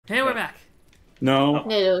Hey, we're back. No.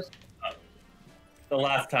 The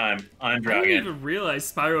last time on I Dragon. didn't even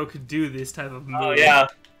realize Spyro could do this type of move. Oh yeah.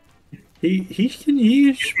 He's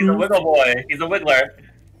a wiggle boy. He's a wiggler.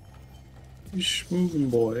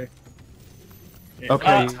 Schmoovin' boy. Okay,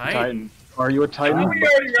 Titan. Titan. Are you a Titan? We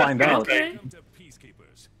already Let's find out. Okay.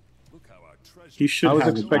 He should I was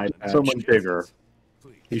have an eye expecting patch. someone bigger.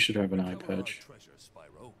 He should have an eye patch.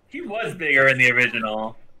 He was bigger in the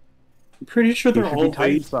original. I'm pretty sure they're should all be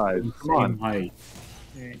Titan weight size. the Come on. same height.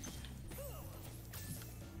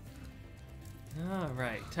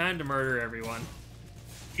 Alright, time to murder everyone.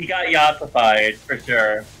 He got yassified for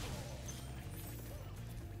sure.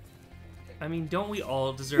 I mean, don't we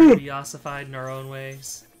all deserve to be ossified in our own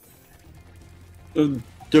ways?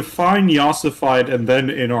 Define yassified and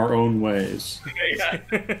then in our own ways. Yeah.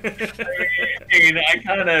 I mean, I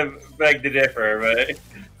kind of beg to differ, but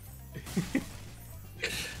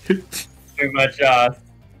too much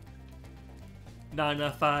Not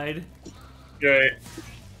enough-fied. Great.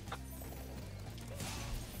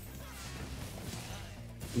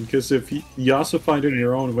 Because if yassified in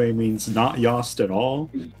your own way means not yossed at all,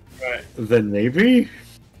 Right. then maybe?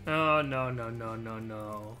 Oh,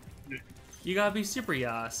 no. You gotta be super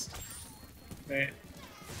yossed. Right.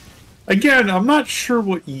 Again, I'm not sure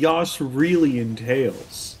what yoss really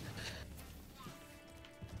entails.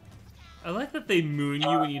 I like that they moon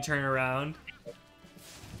you when you turn around.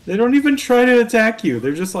 They don't even try to attack you.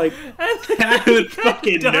 They're just like,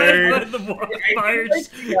 fucking nerd. Let the more fire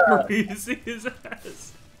just freezing his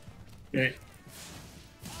ass. Right.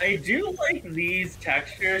 I do like these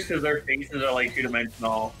textures because their faces are like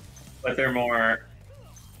two-dimensional, but they're more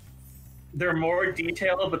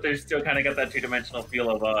detailed, but they still kind of got that two-dimensional feel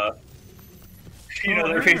of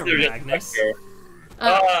their faces are just Magnus. texture.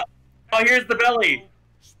 Oh, here's the belly.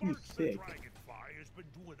 Sick.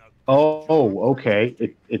 Oh, okay.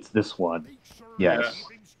 It's this one. Yes.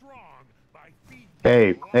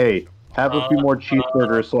 Hey, have a few more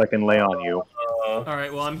cheeseburgers so I can lay on you.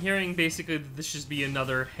 Alright, well, I'm hearing basically that this should be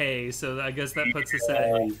another hay, so I guess that puts us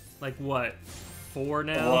at, like, what? 4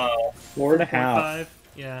 now? Wow. 4.5. 5?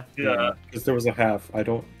 Yeah. Yeah. Because there was a half. I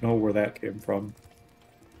don't know where that came from.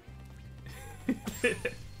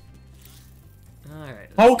 Alright.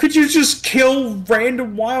 How could you just kill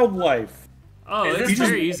random wildlife? Oh, Is it's this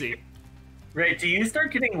very just- easy. Right, do you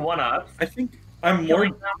start getting one-ups? I think I'm more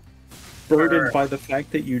Killing them? burdened by the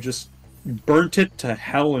fact that you just burnt it to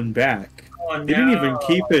hell and back. Oh, You didn't even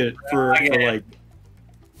keep it for like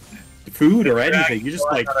food or anything. You just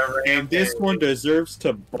like, and this one deserves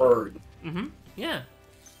to burn. Mm-hmm. Yeah.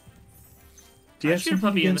 Do you I have shoot a something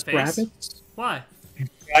puppy in the against face. rabbits? Why?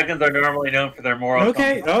 Dragons are normally known for their moral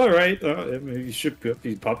Okay, compass. all right. You should put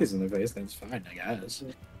these puppies in the face. That's fine, I guess.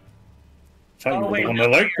 Tell you wait, the one no,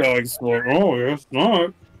 that like dogs. Well, oh, yes,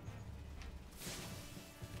 not.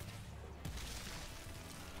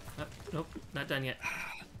 Nope, not done yet.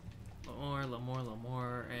 A little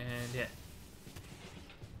more, and yeah.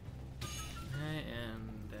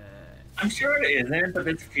 And I'm sure it isn't, but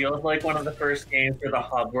this feels like one of the first games where the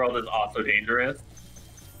hub world is also dangerous,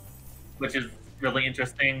 which is really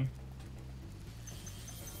interesting.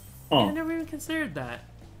 I Oh, never even considered that.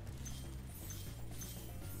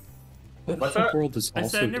 but What's the that? world is I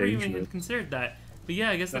also said I never dangerous. even considered that. But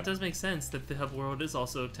yeah, I guess that does make sense that the hub world is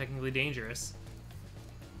also technically dangerous.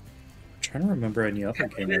 I'm trying to remember any other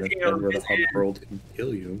game that You has know, been where the this hub is- world can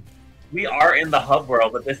kill you. We are in the hub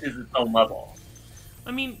world, but this is its own level.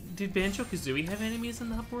 I mean, did Banjo-Kazooie have enemies in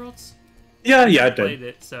the hub worlds? Yeah, I it played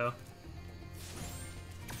did. it, so...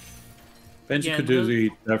 Banjo-Kazooie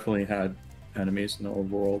definitely had enemies in the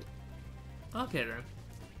overworld. Okay, then.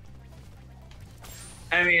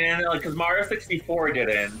 I mean, because Mario 64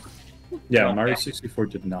 didn't. Yeah, No. Mario 64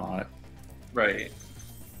 did not. Right.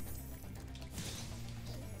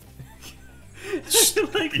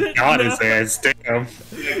 Like that, God no. his ass, damn.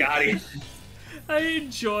 You got it. I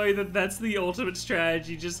enjoy that that's the ultimate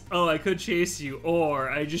strategy, just, oh, I could chase you, or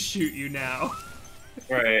I just shoot you now.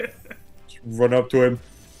 Right. Run up to him.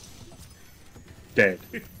 Dead.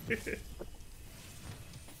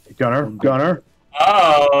 Gunner.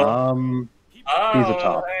 Oh. He's a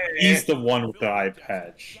top. Hey. He's the one with the eye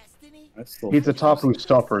patch. That's the He's a top who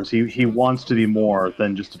suffers. He wants to be more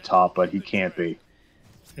than just a top, but he can't be.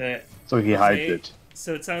 Hey. So he hides Okay. it.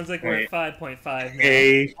 So it sounds like we're at 5.5 now.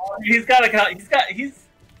 Hey. He's got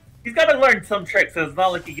to learn some tricks. So it's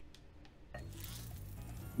not like he.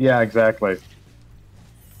 Yeah, exactly.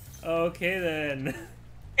 Okay, then.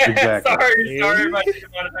 Exactly. sorry about your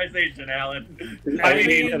monetization, Alan. I mean,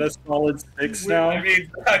 mean, at a solid 6 I now. mean,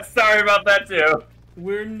 sorry about that too.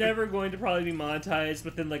 We're never going to probably be monetized,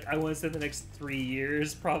 but then, like, I want to say the next 3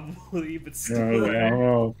 years, probably, but I still. don't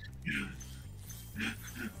know.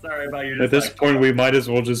 Sorry about your. At this point, we might as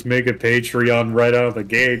well just make a Patreon right out of the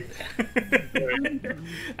gate.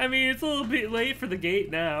 I mean, it's a little bit late for the gate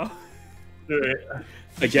now.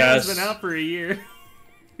 I guess. It's been out for a year.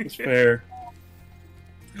 It's fair.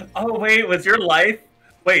 Oh wait, was your life?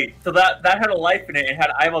 Wait, so that had a life in it. It had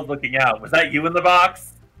eyeballs looking out. Was that you in the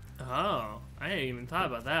box? Oh, I hadn't even thought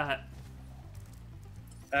about that.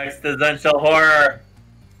 Existential horror.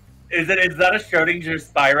 Is that a Schrodinger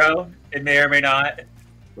Spyro? It may or may not.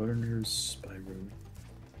 Schrodinger's Spyro.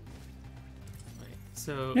 Wait,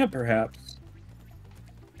 so Yeah, perhaps.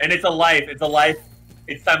 And it's a life. It's a life.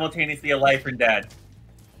 It's simultaneously a life and dead.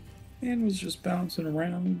 Man was just bouncing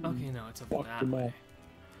around. okay, no, it's over Walked that him way. off.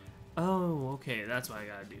 Oh, okay, that's what I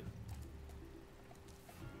gotta do.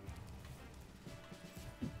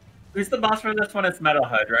 Who's the boss for this one? It's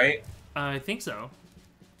Metalhead, right? I think so.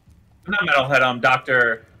 Not Metalhead.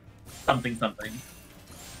 Doctor something something.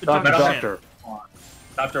 Doctor, Shimp. doctor,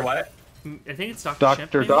 Doctor what? I think it's Dr. Shimp,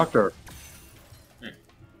 doctor, maybe? doctor.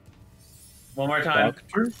 One more time.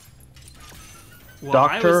 Doctor? Well,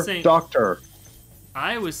 I was Doctor, saying, doctor.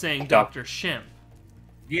 I was saying Doc- Dr. Shimp.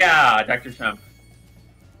 Yeah, Dr. Shemp.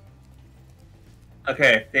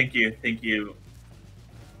 Okay, thank you, thank you.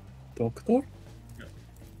 Doctor?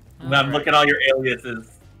 I'm Alright. looking at all your aliases.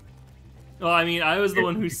 Well, I mean, I was the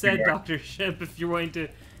one who said Yeah. Dr. Shimp. If you're wanting to,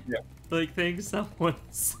 Yeah. like, thank someone,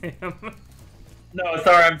 Sam. No,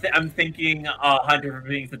 sorry, I'm thanking Hunter for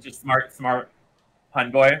being such a smart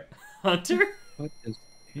pun boy. Hunter? What is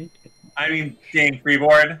it? I mean, dang,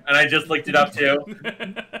 Freeborn, and I just looked it up too.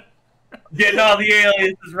 Getting all the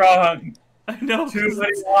aliases wrong. I know. Too 'cause many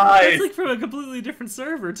it's lies. like from a completely different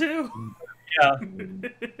server too. Yeah.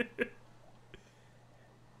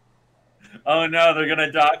 Oh no, they're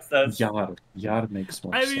gonna dox us. Yada makes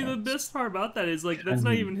more I sense. mean, the best part about that is like that's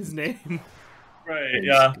not even his name. Right?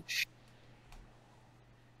 Yeah.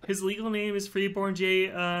 His legal name is Freeborn J.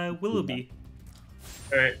 Willoughby.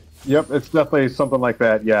 Right. Yep, it's definitely something like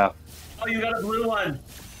that. Yeah. Oh, you got a blue one.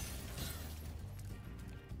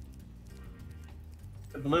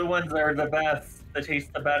 The blue ones are the best. They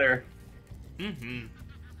taste the better. Mm-hmm.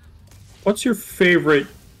 What's your favorite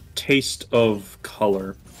taste of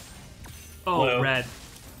color? Oh, Blue. red.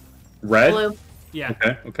 Red? Blue. Yeah.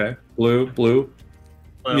 Okay. Blue. Blue.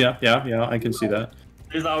 Yeah, I can see that.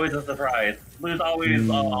 Blue's always a surprise. Blue's always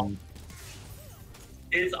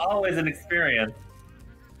it's always an experience.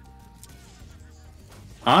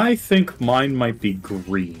 I think mine might be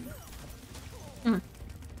green. Mm.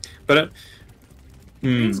 But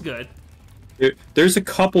Green's good. there's a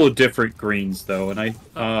couple of different greens though, and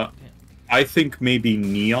Yeah. I think maybe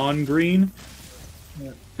neon green,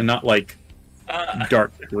 and not like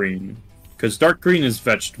dark green, because dark green is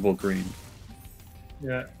vegetable green.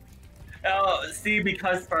 Yeah. Oh, see,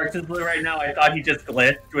 because Sparks is blue right now, I thought he just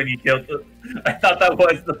glitched when he killed the. I thought that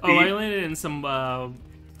was the thief. Oh, I landed in some.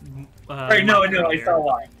 Right, no, mud I earlier. saw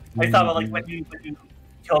why. I saw that, like, when you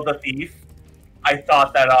killed the thief, I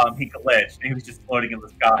thought that he glitched and he was just floating in the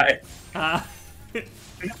sky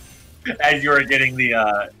as you were getting the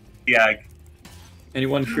egg.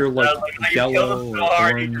 Anyone here I like was like, oh, you yellow killed him so or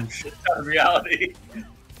hard, he orange? just shit out of reality.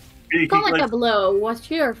 He Comment glitched- down below.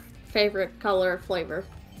 What's your favorite color or flavor?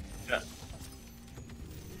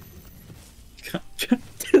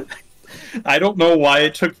 I don't know why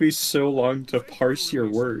it took me so long to parse your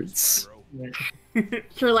words.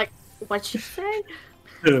 You're like, what'd you say?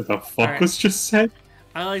 The fuck Alright. was just said?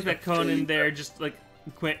 I like that Conan there just like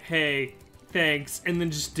went, hey, thanks, and then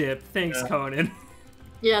just dip. Thanks, Yeah. Conan.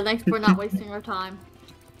 Yeah, thanks for not wasting our time.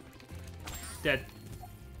 Dead.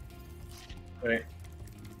 Right.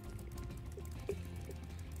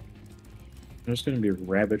 There's gonna be a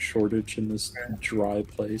rabbit shortage in this dry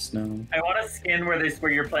place now. I want a skin where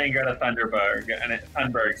you're playing Greta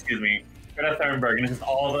Thunberg excuse me, Greta Thunberg, and it's just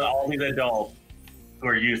all these adults who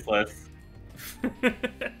are useless. You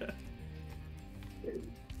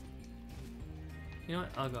know what?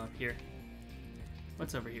 I'll go up here.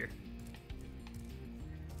 What's over here?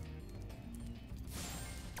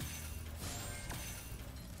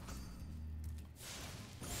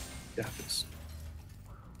 Yeah, this.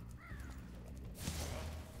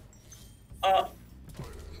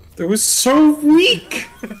 That was so weak!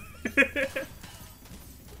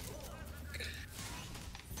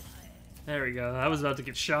 There we go. I was about to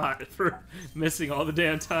get shot for missing all the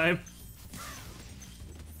damn time.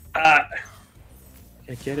 I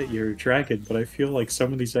get it, you're a dragon, but I feel like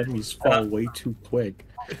some of these enemies fall way too quick.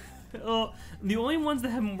 Well, the only ones that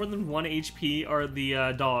have more than 1 HP are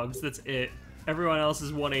the dogs. That's it. Everyone else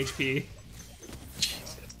is 1 HP.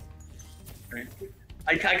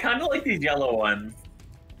 I kind of like these yellow ones.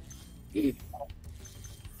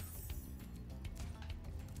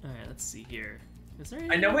 Alright, let's see here. Is there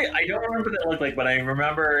I don't remember what they look like, but I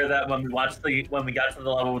remember that when we got to the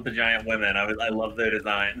level with the giant women, I love their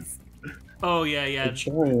designs. Oh, yeah, The yeah.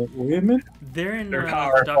 giant women? They're in They're the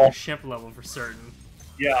powerful. Dr. Shimp level for certain.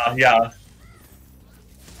 Yeah.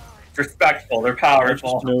 Respectful, they're I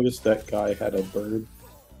powerful. just noticed that guy had a bird.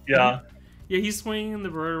 Yeah. Yeah, he's swinging the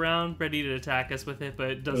bird around, ready to attack us with it, but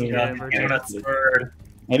it doesn't Yeah, get ever and chance. that's bird.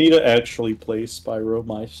 I need to actually play Spyro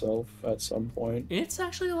myself at some point. It's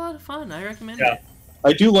actually a lot of fun. I recommend Yeah. it.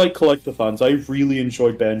 I do like collectathons. I really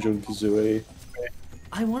enjoyed Banjo and Kazooie.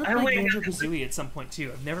 I want to I play like- Banjo-Kazooie at some point,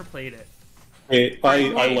 too. I've never played it.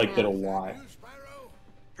 I liked it a lot.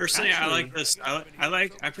 Personally, I like Actually- this.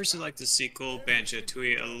 I personally like the sequel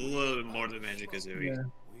Banjo-Tooie a little bit more than Banjo-Kazooie.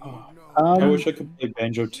 I wish I could play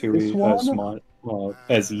Banjo this Tooie one-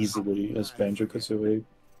 as easily as Banjo Kazooie.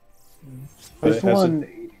 This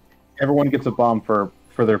one, everyone gets a bomb for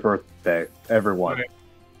their birthday. Everyone. Okay.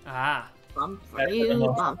 Ah. Bum for you,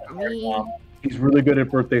 bum for me. He's really good at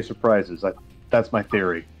birthday surprises. That's my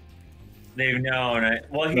theory. They've known it.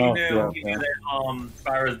 Well, he No, knew yeah. that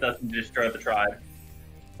Spyro's destined to destroy the tribe.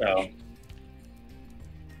 So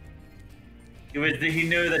he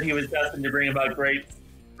knew that he was destined to bring about great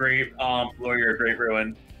glory or great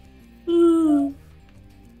ruin.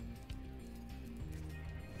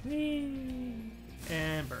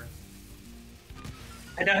 And burn.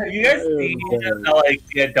 I know. Have you guys seen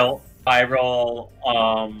the adult viral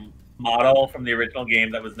model from the original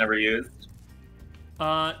game that was never used?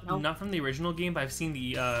 Not from the original game, but I've seen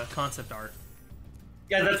the concept art.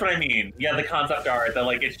 Yeah, that's what I mean. Yeah, the concept art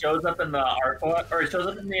that it shows up in the art book, or it shows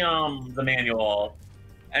up in the manual.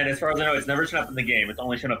 And as far as I know, it's never shown up in the game. It's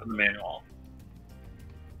only shown up in the manual.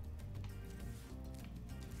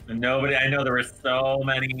 And I know there were so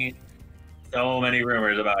many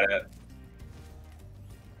rumors about it.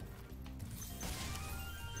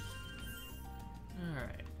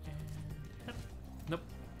 Alright. Yep. Nope.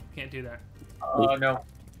 Can't do that. Oh no.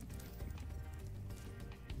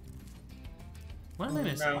 What am I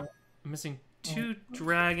missing? No. I'm missing 2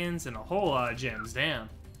 dragons and a whole lot of gems. Damn.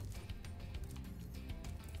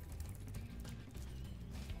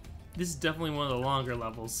 This is definitely one of the longer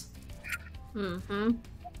levels. Mm-hmm.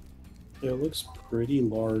 It looks pretty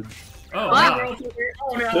large. Oh, Wow. wow.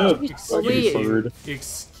 Oh no. Dude, Sweet. fucking bird.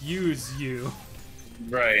 Excuse you.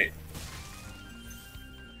 Right.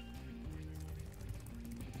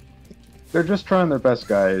 They're just trying their best,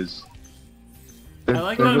 guys. They're, I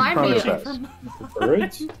like they're how just Remind trying me their of- best.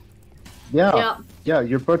 Birds? Yeah, Yep. yeah,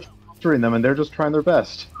 you're butchering them, and they're just trying their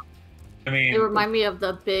best. I mean, They remind me of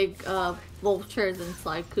the big vultures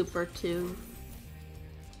inside Cooper too.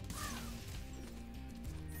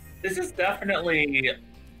 this is definitely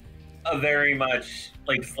a very much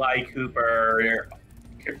like Sly Cooper,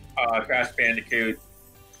 Crash Bandicoot.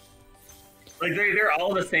 Like they're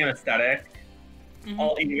all the same aesthetic. Mhm.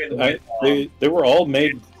 All even with, They were all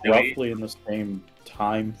made Kazooie. roughly in the same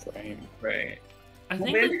time frame. right. I Well,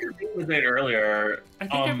 think that, Bandicoot was made earlier. I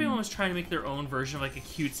think everyone was trying to make their own version of like a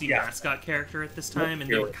cutesy Yeah. mascot character at this time, and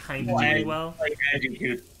they true. were kind of Why? doing well. like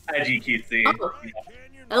edgy cutesy. Oh.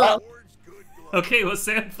 Hello. Okay, well,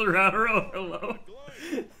 Sam threw out her own hello.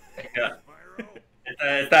 Yeah.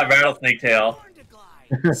 It's that rattlesnake tail.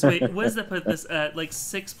 So wait, what does that put this at? Like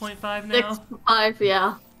 6.5 now? 6'5",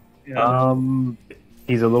 yeah. Yeah.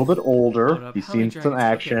 He's a little bit Hold older. up, He's how many seen some dragons?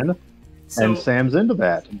 action, Okay. So, and Sam's into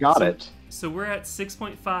that. Got so- it. So we're at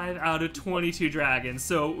 6.5 out of 22 dragons.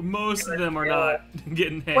 So most of them are not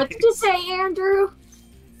getting hit. What did you say, Andrew?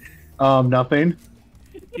 Nothing.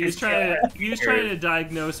 He was trying to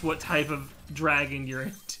diagnose what type of dragon you're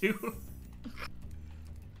into.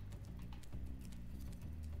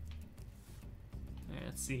 Alright,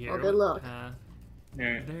 let's see here. Well, good luck. Yeah.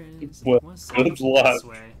 There is Well, what's good this luck.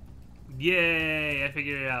 way. Yay! I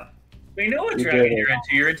figured it out. We know what You dragon did it. you're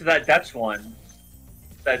into. You're into that Dutch one.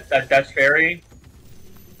 That Dutch fairy.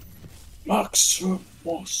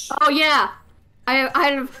 Maximus. Oh yeah.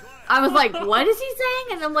 I was like, what is he saying?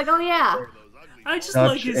 And I'm like, oh yeah. I just Dutch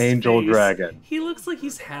like his angel face. dragon. He looks like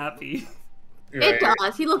he's happy. It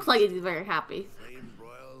does. He looks like he's very happy.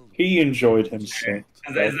 He enjoyed himself.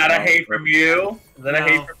 Is that a hate from you? Is that a No.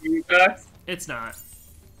 hate from you, Dux? It's not.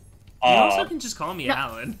 You also Oh, can just call me No.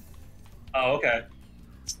 Alan. oh, okay.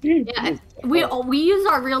 Yeah. We use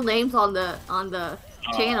our real names on the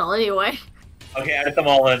channel anyway. Okay, edit them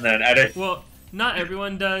all in then. Edit. Well, not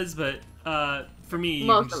everyone does, but for me, you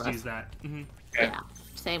Most can of just us. use that. Okay. Yeah.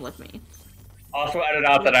 Same with me. Also, edit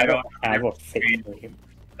out that I don't have a fake name.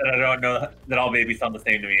 That I don't know that all babies sound the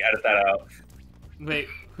same to me. Edit that out. Wait,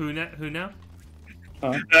 who now?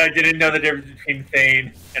 Huh? I didn't know the difference between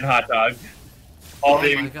Thane and hot dog. All Oh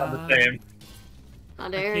babies my sound the God. same. How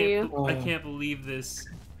dare you? I can't believe this.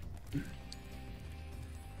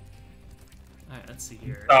 Alright, let's see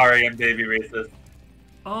here. Sorry, I'm baby racist.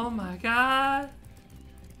 Oh my god!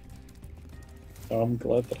 I'm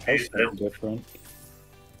glad the house is different.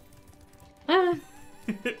 Ah,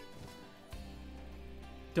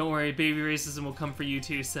 Don't worry, baby racism will come for you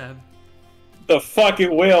too, Seb. The fuck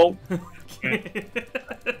it will.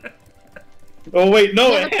 Oh wait,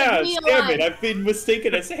 no, Yeah, it has. be Damn it, alive. I've been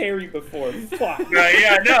mistaken as Harry before. Fuck. Yeah,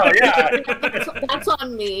 yeah. that's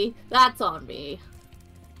on me. That's on me.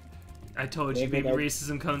 I told you, baby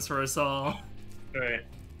racism comes for us all. Right.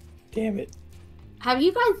 Damn it. Have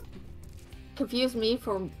you guys confused me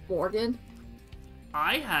for Morgan?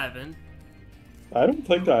 I haven't. I don't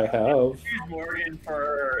think I have. Use Morgan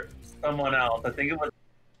for someone else. I think it was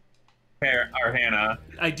or Hannah.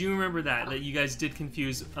 I do remember that you guys did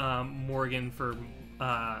confuse Morgan for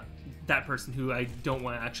that person who I don't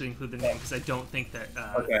want to actually include the name because I don't think that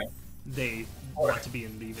they want to be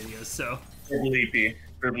in the videos. So. Leapy.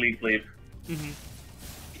 Leap.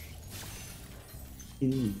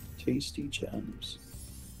 Tasty gems.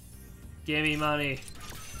 Give me money.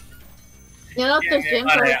 You know, the Yeah, gyms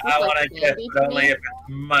money. are I want like to get candy but to only me. if it's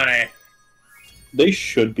money. They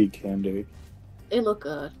should be candy. They look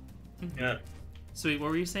good. Yeah. Sweet, what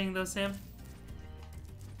were you saying though, Sam?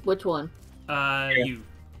 Which one? You.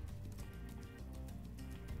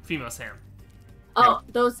 Female Sam. Oh,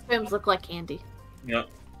 those gyms look like candy. Yep.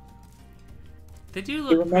 They do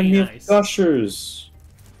They look remind pretty me nice. of Gushers.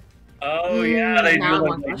 Oh yeah, they do now I look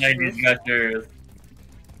want like Gushers. 90s gushers.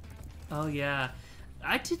 Oh yeah.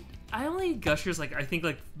 I only ate Gushers like I think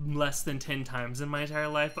like less than 10 times in my entire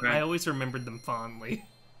life, but Right. I always remembered them fondly.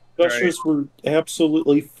 Gushers were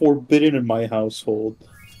absolutely forbidden in my household.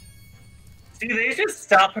 See, they should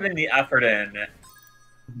stop putting the effort in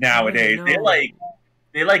nowadays. I They know.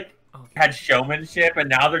 like Okay. had showmanship, and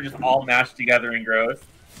now they're just all mashed together and gross.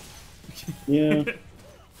 Yeah.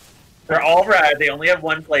 They're all red. They only have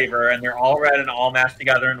one flavor, and they're all red and all mashed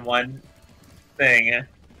together in one thing.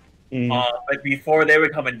 But before, they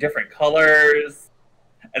would come in different colors,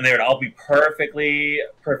 and they would all be perfectly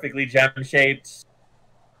gem shaped,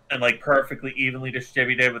 and like perfectly evenly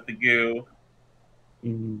distributed with the goo.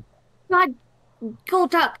 God,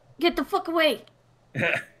 Gold Duck, get the fuck away!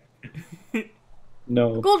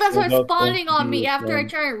 No. Gold Ducks are Gold Duck spawning won't on me be after I one.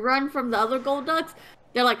 try and run from the other Gold Ducks.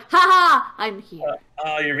 They're like, haha, I'm here.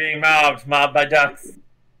 Oh, you're being mobbed by ducks.